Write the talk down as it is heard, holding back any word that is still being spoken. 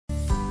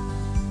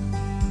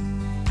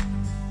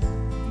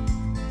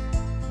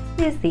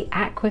is the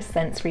Aqua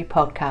Sensory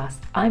Podcast.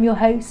 I'm your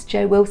host,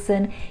 Jo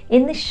Wilson.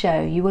 In this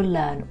show, you will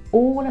learn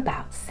all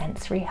about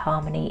sensory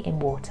harmony in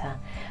water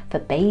for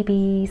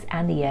babies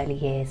and the early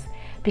years.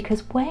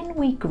 Because when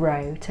we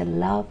grow to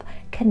love,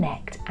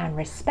 connect and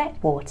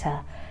respect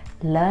water,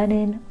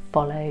 learning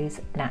follows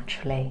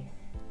naturally.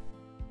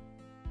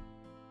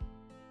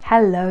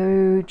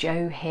 Hello,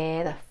 Jo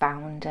here, the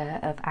founder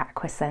of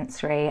Aqua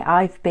Sensory.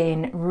 I've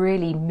been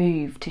really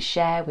moved to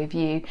share with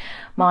you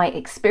my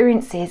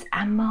experiences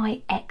and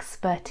my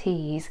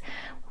expertise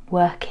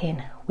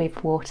working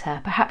with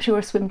water. Perhaps you're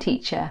a swim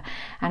teacher,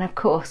 and of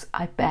course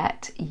I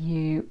bet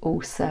you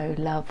also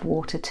love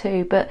water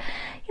too, but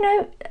you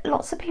know,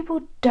 lots of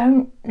people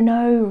don't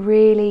know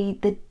really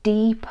the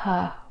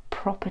deeper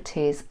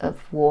properties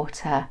of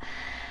water.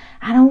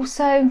 And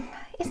also,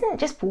 isn't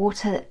just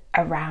water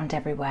around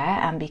everywhere,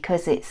 and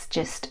because it's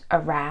just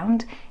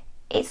around,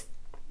 it's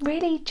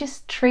really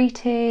just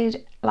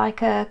treated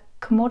like a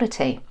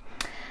commodity.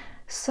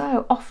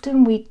 So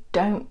often we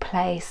don't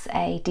place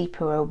a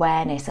deeper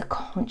awareness, a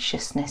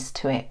consciousness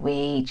to it.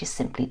 We just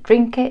simply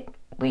drink it,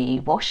 we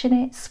wash in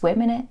it,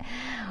 swim in it,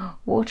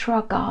 water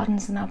our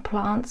gardens and our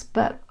plants.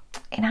 But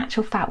in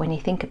actual fact, when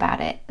you think about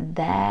it,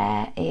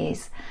 there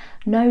is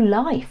no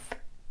life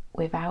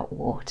without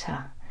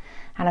water.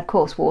 And of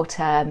course,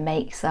 water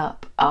makes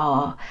up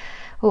our,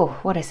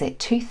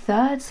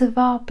 2/3 of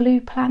our blue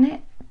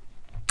planet.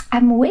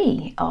 And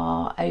we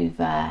are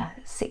over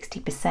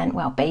 60%,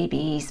 well,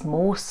 babies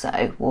more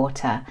so,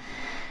 water.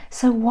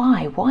 So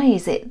why? Why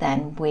is it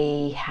then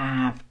we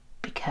have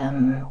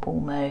become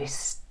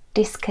almost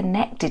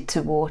disconnected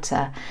to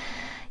water?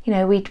 You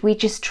know, we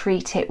just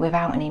treat it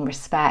without any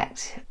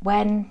respect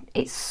when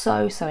it's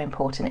so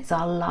important. It's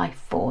our life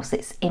force.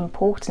 It's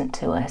important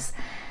to us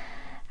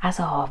as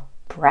our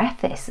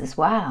breath is as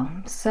well.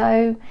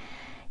 So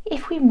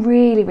if we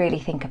really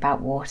think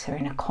about water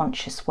in a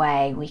conscious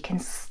way, we can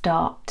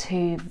start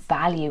to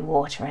value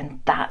water, and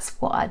that's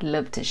what I'd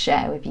love to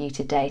share with you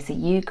today, so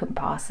you can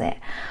pass it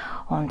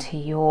on to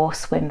your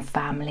swim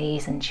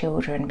families and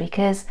children.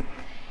 Because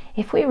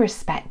if we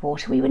respect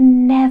water, we would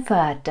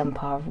never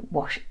dump our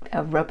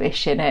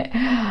rubbish in it.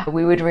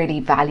 We would really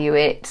value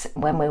it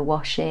when we're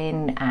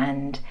washing,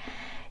 and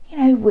you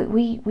know,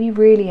 we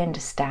really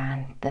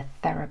understand the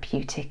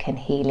therapeutic and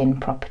healing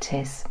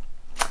properties.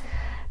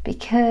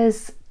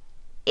 Because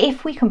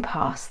if we can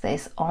pass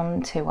this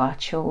on to our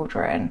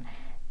children,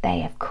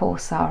 they of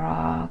course are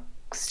our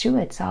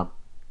stewards, our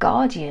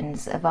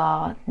guardians of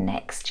our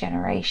next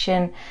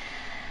generation,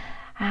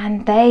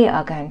 and they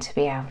are going to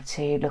be able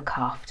to look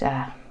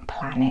after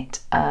planet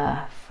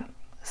Earth.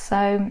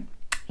 So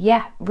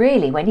yeah,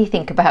 really, when you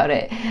think about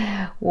it,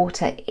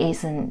 water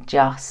isn't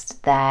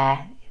just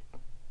there.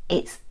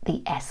 It's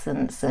the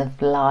essence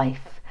of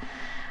life,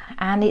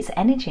 and it's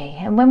energy.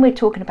 And when we're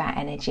talking about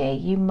energy,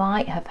 you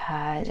might have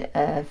heard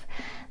of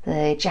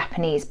the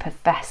Japanese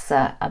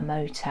professor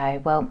Emoto.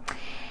 Well,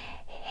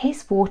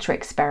 his water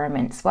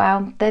experiments,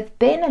 well, they've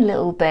been a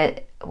little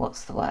bit,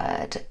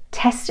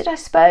 tested, I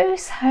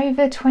suppose,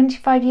 over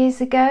 25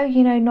 years ago.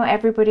 You know, not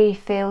everybody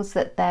feels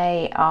that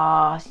they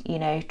are,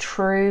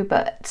 true,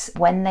 but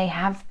when they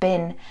have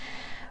been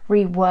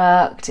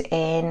reworked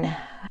in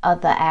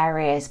other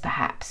areas,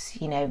 perhaps,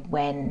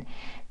 when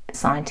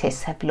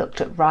scientists have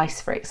looked at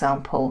rice, for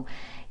example,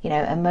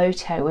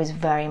 Emoto was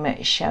very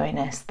much showing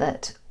us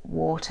that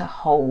water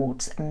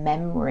holds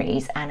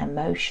memories and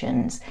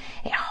emotions.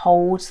 It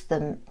holds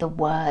the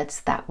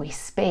words that we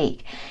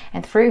speak.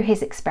 And through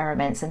his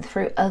experiments and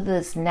through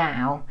others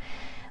now,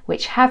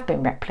 which have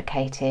been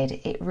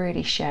replicated, it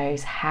really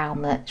shows how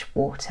much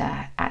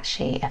water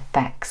actually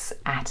affects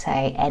at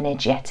a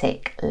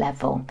energetic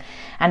level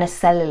and a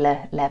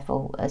cellular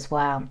level as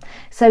well.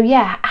 So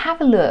yeah, have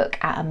a look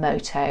at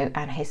Emoto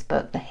and his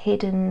book, The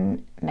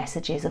Hidden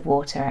Messages of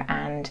Water,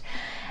 and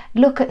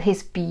look at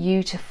his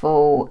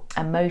beautiful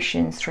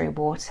emotions through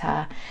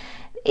water.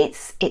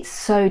 It's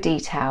so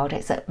detailed,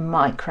 it's at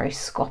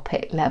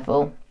microscopic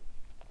level.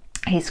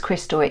 His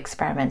crystal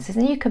experiments,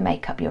 and you can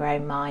make up your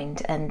own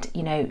mind and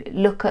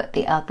look at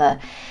the other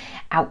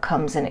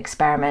outcomes and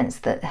experiments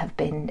that have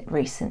been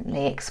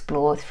recently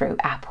explored through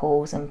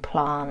apples and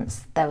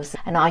plants. There was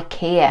an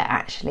IKEA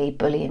actually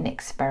bullying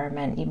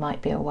experiment, you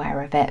might be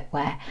aware of it,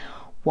 where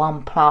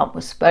one plant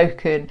was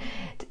spoken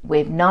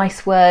with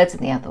nice words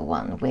and the other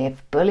one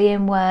with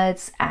bullying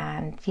words,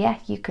 and yeah,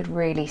 you could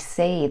really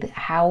see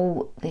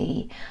how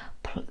the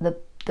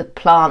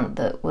plant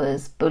that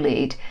was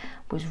bullied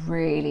was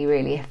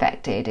really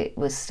affected. It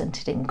was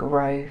stunted in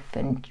growth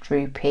and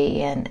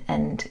droopy and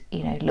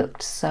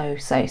looked so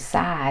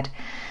sad.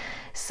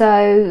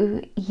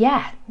 So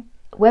yeah,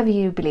 whether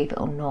you believe it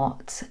or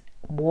not,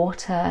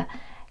 water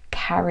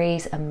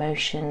carries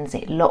emotions,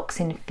 it locks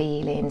in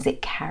feelings,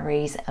 it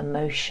carries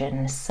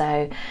emotions.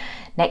 So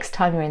next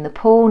time you're in the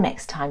pool,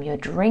 next time you're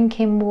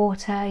drinking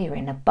water, you're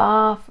in a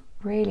bath,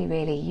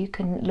 really you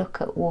can look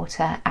at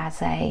water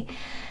as a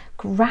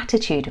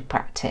gratitude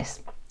practice.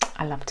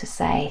 I love to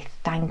say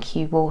thank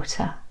you,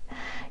 water.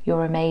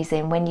 You're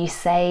amazing. When you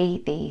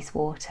say these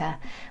water,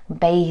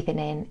 bathing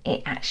in,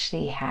 it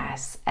actually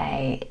has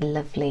a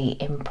lovely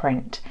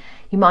imprint.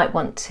 You might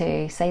want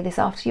to say this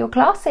after your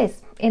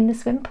classes in the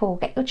swim pool.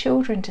 Get your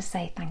children to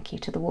say thank you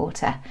to the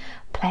water.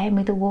 Playing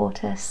with the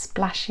water,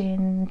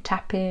 splashing,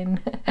 tapping,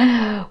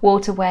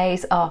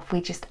 waterways off.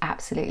 We just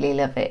absolutely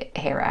love it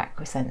here at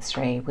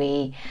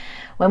Aquasensory.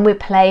 When we're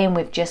playing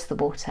with just the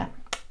water,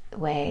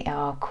 we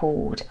are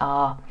called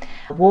our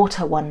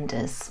water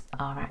wonders,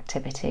 our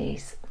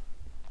activities.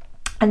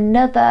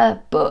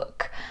 Another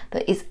book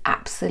that is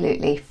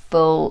absolutely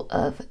full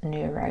of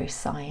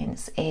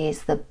neuroscience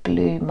is The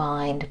Blue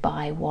Mind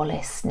by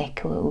Wallace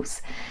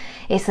Nichols.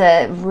 It's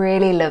a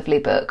really lovely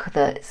book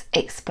that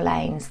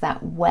explains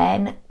that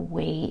when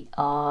we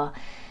are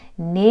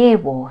near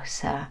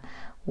water,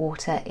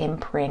 water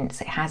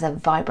imprints, it has a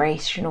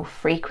vibrational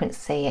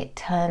frequency. It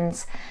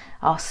turns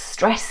our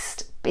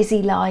stressed,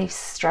 busy life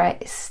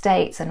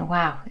states, and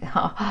wow,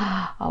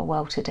 our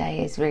world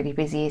today is really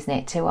busy, isn't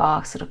it, to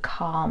our sort of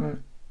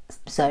calm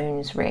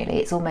zones. Really,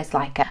 it's almost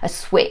like a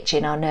switch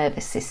in our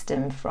nervous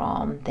system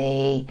from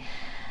the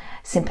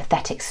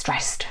sympathetic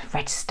stressed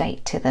red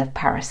state to the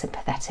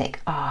parasympathetic.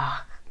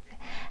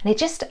 And it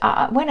just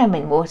when I'm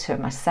in water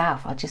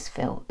myself, I just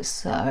feel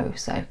so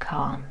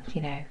calm.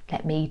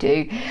 Let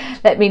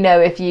me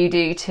know if you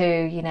do too.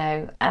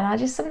 And I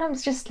just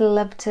sometimes just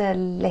love to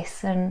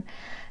listen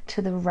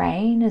to the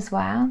rain as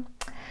well.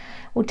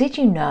 Well, did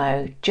you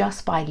know,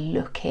 just by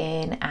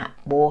looking at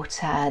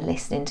water,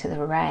 listening to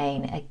the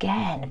rain,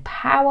 again,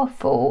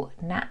 powerful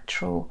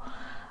natural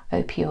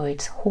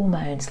opioids,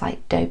 hormones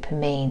like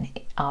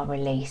dopamine are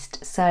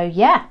released. So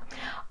yeah,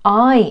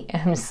 I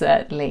am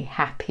certainly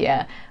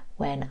happier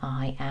when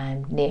I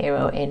am near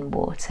or in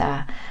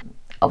water.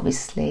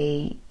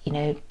 Obviously,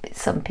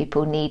 some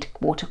people need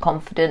water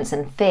confidence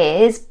and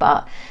fears,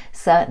 but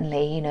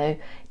certainly,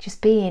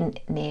 just being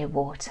near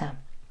water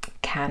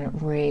can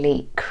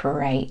really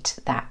create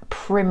that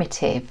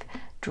primitive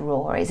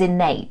draw. It's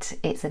innate.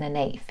 It's an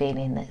innate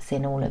feeling that's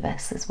in all of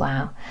us as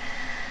well.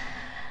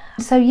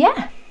 So yeah,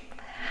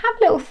 have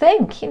a little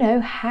think,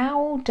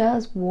 how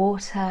does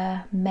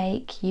water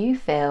make you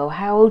feel?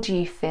 How do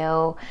you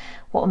feel?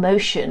 What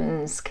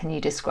emotions can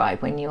you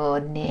describe when you're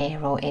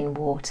near or in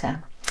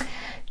water?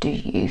 Do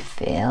you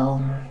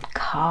feel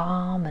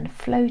calm and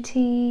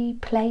floaty,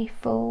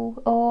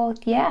 playful, or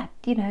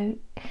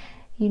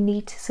you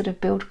need to sort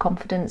of build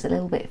confidence, a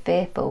little bit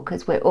fearful,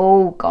 because we've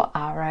all got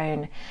our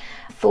own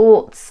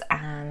thoughts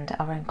and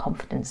our own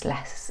confidence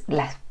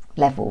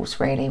levels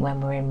really when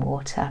we're in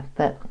water.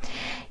 But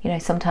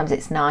sometimes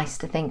it's nice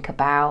to think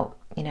about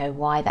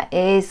why that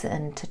is,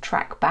 and to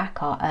track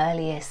back our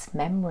earliest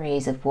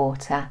memories of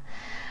water.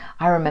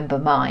 I remember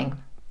mine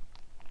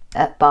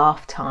at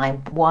bath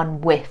time,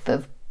 one whiff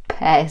of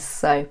Pears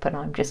soap and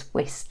I'm just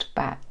whisked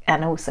back.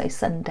 And also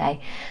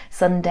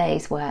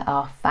Sundays were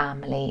our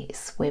family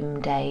swim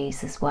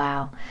days as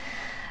well.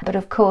 But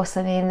of course,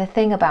 the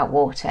thing about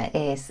water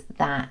is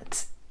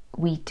that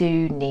we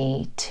do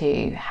need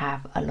to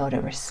have a lot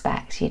of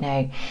respect.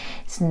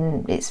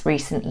 It's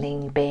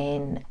recently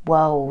been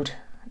World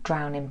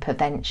Drowning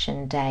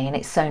Prevention Day, and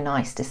it's so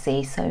nice to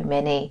see so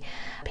many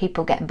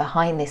people getting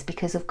behind this,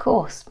 because of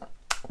course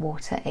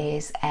water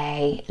is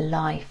a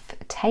life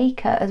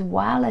taker as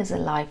well as a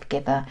life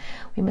giver.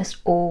 We must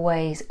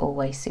always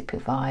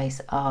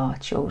supervise our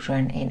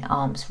children in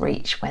arm's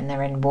reach when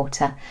they're in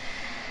water.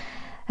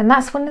 And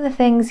that's one of the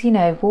things,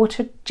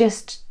 water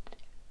just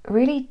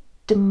really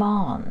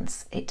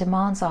demands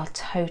our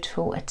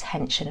total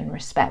attention and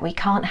respect. We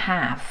can't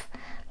have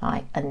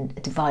like a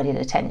divided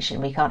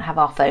attention. We can't have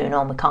our phone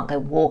on, we can't go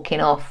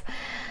walking off.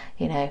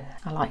 I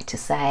like to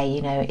say,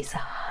 it's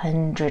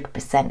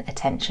 100%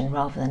 attention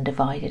rather than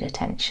divided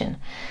attention.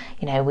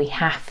 We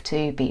have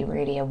to be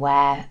really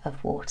aware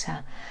of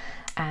water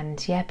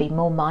and be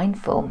more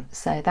mindful.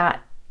 So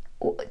that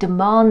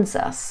demands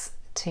us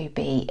to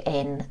be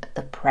in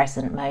the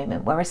present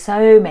moment. There are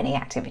so many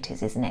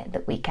activities, isn't it,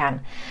 that we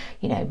can,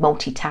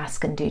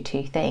 multitask and do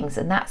two things.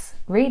 And that's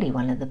really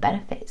one of the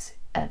benefits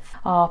of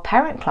our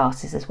parent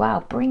classes as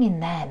well, bringing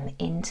them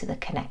into the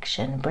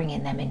connection,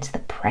 bringing them into the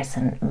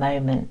present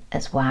moment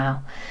as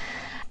well.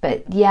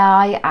 But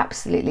I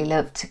absolutely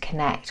love to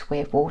connect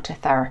with water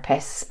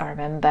therapists. I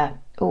remember,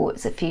 it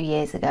was a few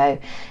years ago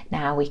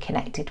now, we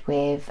connected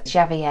with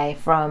Javier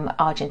from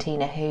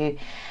Argentina, who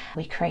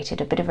we created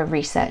a bit of a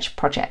research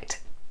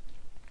project,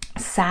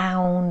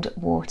 sound,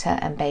 water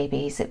and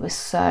babies. It was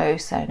so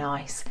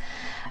nice.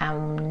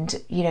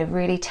 And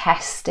really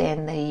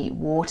testing the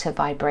water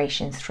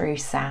vibration through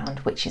sound,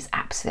 which is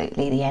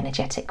absolutely, the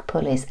energetic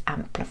pull is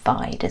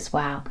amplified as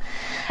well,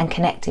 and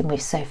connecting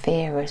with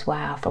Sophia as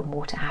well from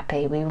Water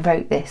Happy. We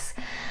wrote this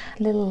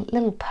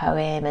little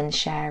poem and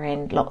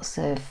sharing lots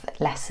of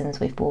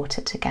lessons with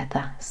water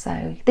together.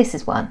 So this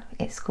is one.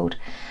 It's called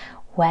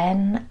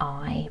When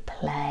I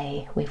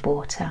Play with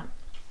Water.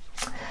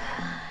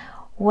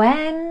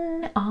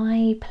 When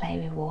I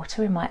play with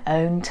water in my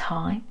own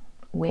time,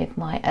 with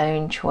my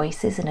own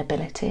choices and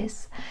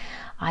abilities,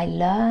 I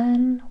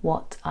learn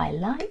what I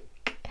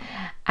like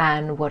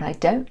And what I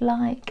don't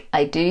like,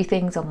 I do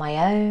things on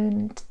my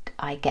own.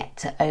 I get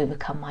to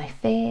overcome my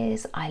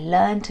fears. I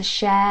learn to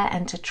share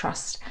and to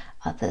trust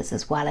others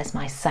as well as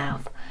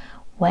myself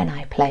when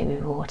I play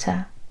with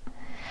water.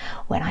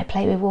 When I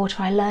play with water,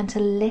 I learn to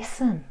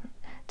listen,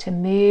 to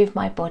move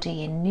my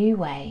body in new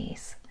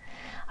ways.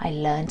 I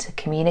learn to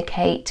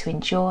communicate, to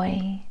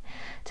enjoy,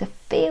 to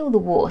feel the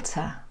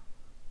water.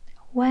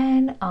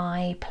 When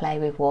I play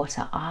with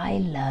water,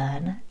 I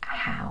learn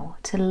how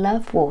to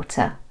love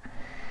water,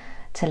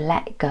 to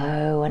let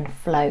go and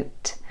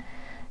float,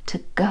 to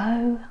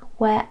go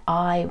where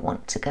I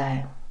want to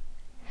go.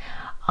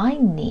 I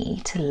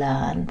need to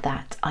learn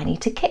that I need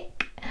to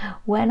kick.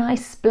 When I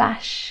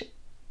splash,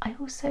 I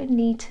also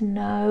need to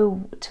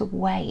know to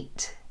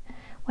wait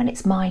when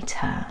it's my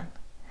turn.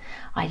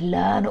 I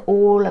learn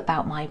all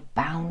about my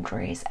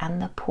boundaries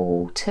and the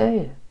pool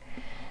too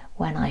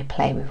when I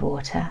play with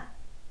water.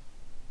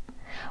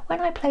 When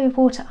I play with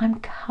water,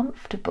 I'm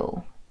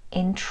comfortable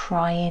in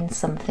trying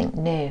something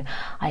new.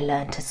 I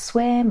learn to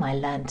swim, I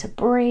learn to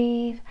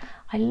breathe,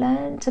 I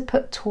learn to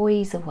put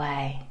toys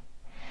away.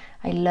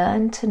 I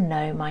learn to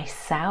know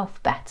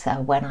myself better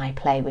when I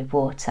play with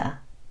water.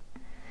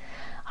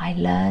 I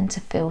learn to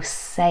feel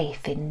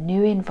safe in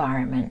new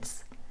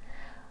environments.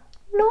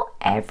 Not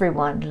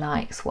everyone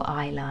likes what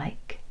I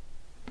like.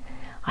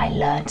 I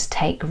learn to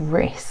take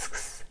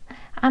risks,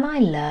 and I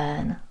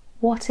learn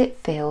what it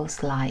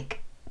feels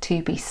like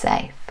to be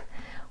safe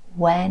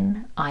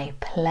when I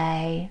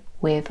play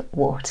with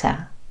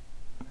water.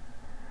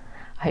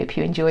 I hope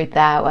you enjoyed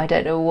that. I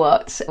don't know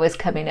what was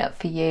coming up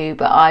for you,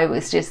 but I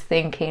was just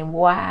thinking,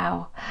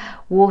 wow,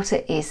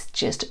 water is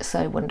just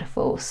so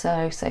wonderful,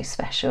 so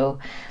special.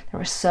 There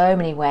are so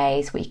many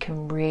ways we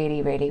can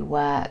really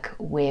work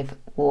with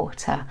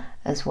water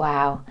as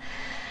well.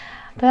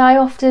 But I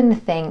often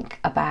think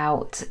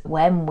about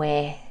when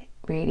we're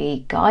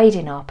really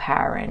guiding our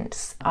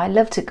parents. I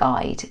love to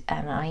guide,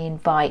 and I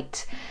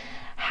invite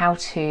how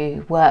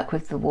to work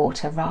with the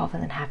water rather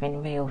than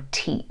having real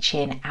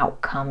teaching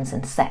outcomes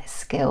and set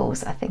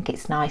skills. I think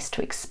it's nice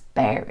to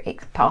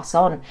pass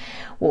on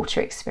water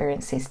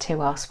experiences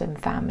to our swim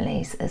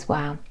families as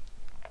well.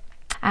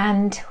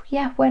 And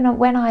yeah, when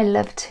I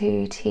love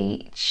to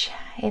teach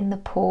in the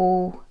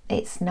pool,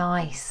 it's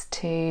nice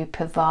to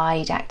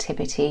provide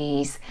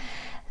activities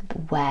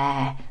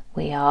where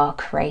we are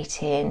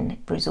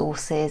creating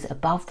resources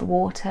above the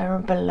water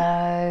and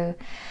below,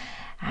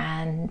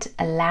 and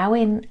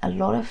allowing a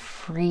lot of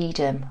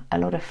freedom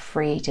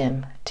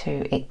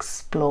to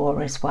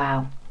explore as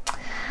well.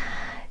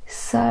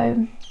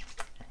 So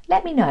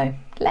let me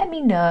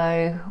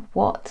know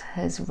what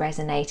has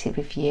resonated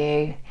with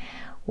you,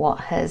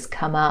 what has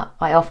come up.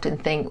 I often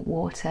think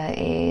water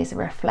is a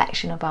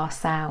reflection of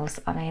ourselves.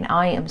 I mean,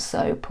 I am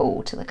so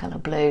pulled to the colour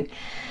blue,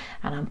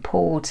 and I'm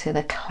pulled to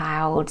the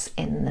clouds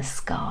in the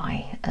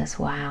sky as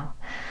well.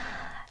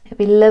 It'd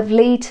be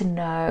lovely to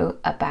know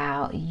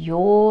about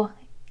your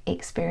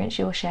experience,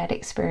 your shared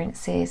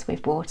experiences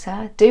with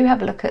water. Do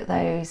have a look at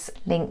those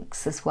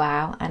links as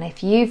well, and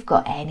if you've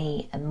got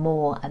any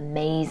more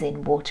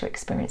amazing water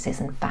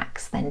experiences and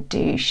facts, then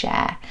do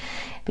share.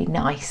 It'd be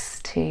nice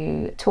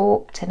to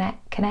talk, to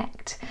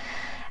connect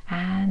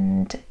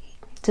and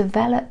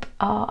develop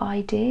our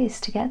ideas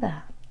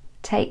together.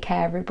 Take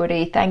care,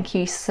 everybody. Thank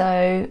you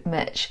so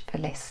much for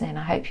listening.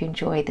 I hope you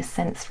enjoy the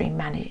sensory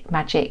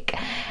magic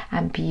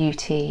and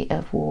beauty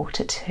of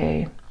water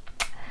too.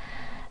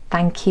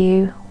 Thank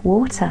you,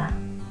 water.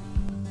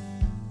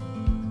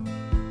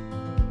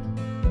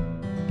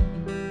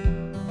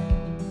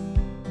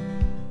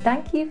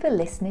 Thank you for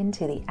listening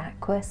to the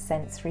Aqua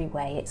Sensory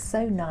Way. It's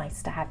so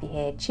nice to have you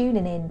here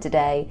tuning in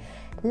today.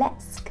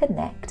 Let's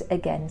connect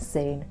again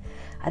soon.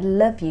 I'd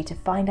love you to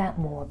find out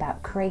more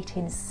about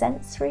creating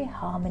sensory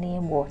harmony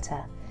in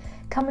water.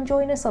 Come and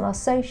join us on our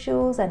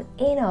socials and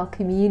in our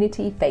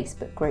community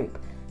Facebook group,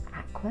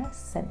 Aqua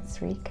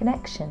Sensory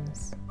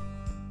Connections.